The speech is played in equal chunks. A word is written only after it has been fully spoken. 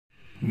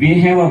We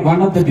have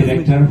one of the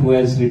director who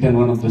has written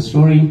one of the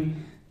story,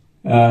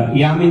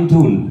 Yamin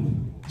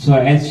Tun. So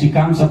as she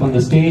comes up on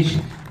the stage,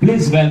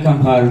 please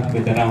welcome her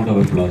with a round of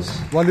applause.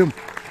 Volume.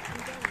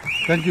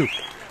 Thank you.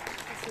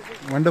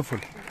 Wonderful.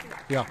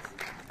 Yeah.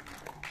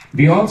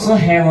 We also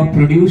have a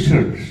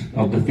producer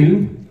of the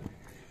film,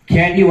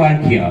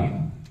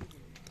 Kainga.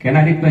 Can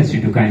I request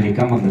you to kindly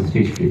come on the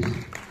stage, please?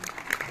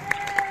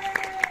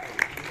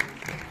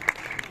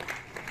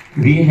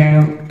 We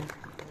have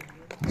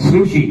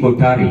Sushi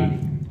Kotari.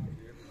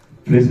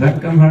 Please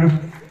welcome her.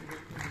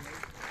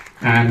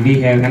 And we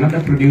have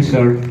another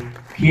producer,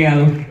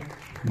 Kiel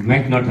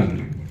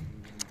McNaughton.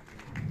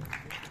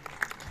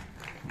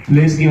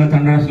 Please give a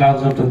thunderous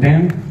applause to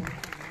them.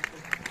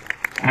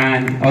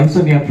 And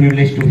also we are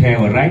privileged to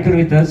have a writer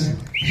with us,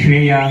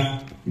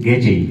 Shreya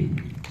Geji.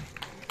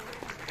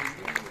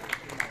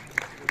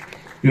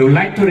 We would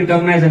like to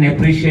recognize and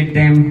appreciate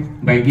them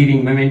by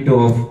giving memento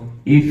of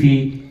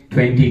IFFI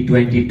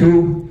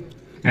 2022.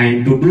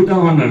 And to do the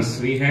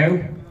honors, we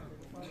have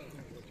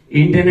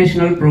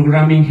International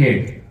Programming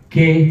Head,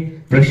 K.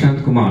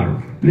 Prashant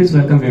Kumar. Please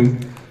welcome him.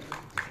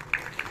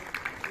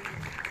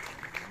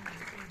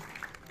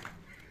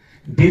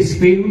 This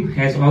film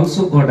has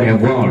also got an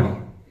award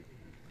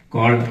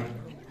called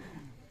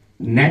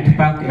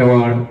NetPAC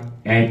Award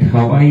at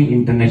Hawaii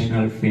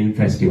International Film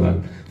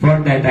Festival. For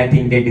that, I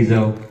think they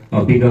deserve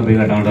a bigger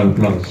round of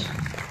applause.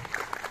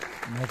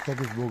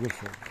 NetPAC is bogus,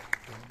 sir.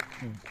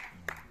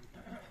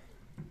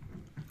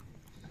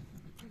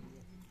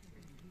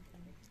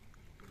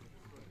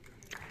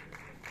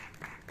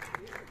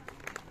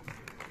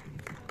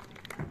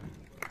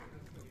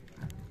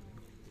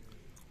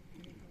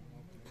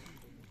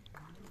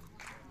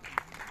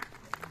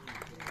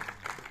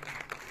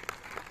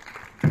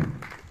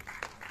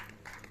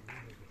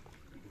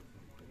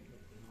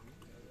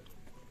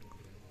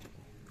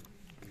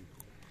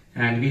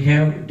 And we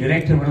have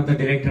one of the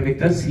director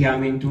with us,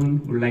 Yamin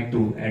Tun, who would like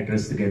to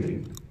address the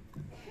gathering.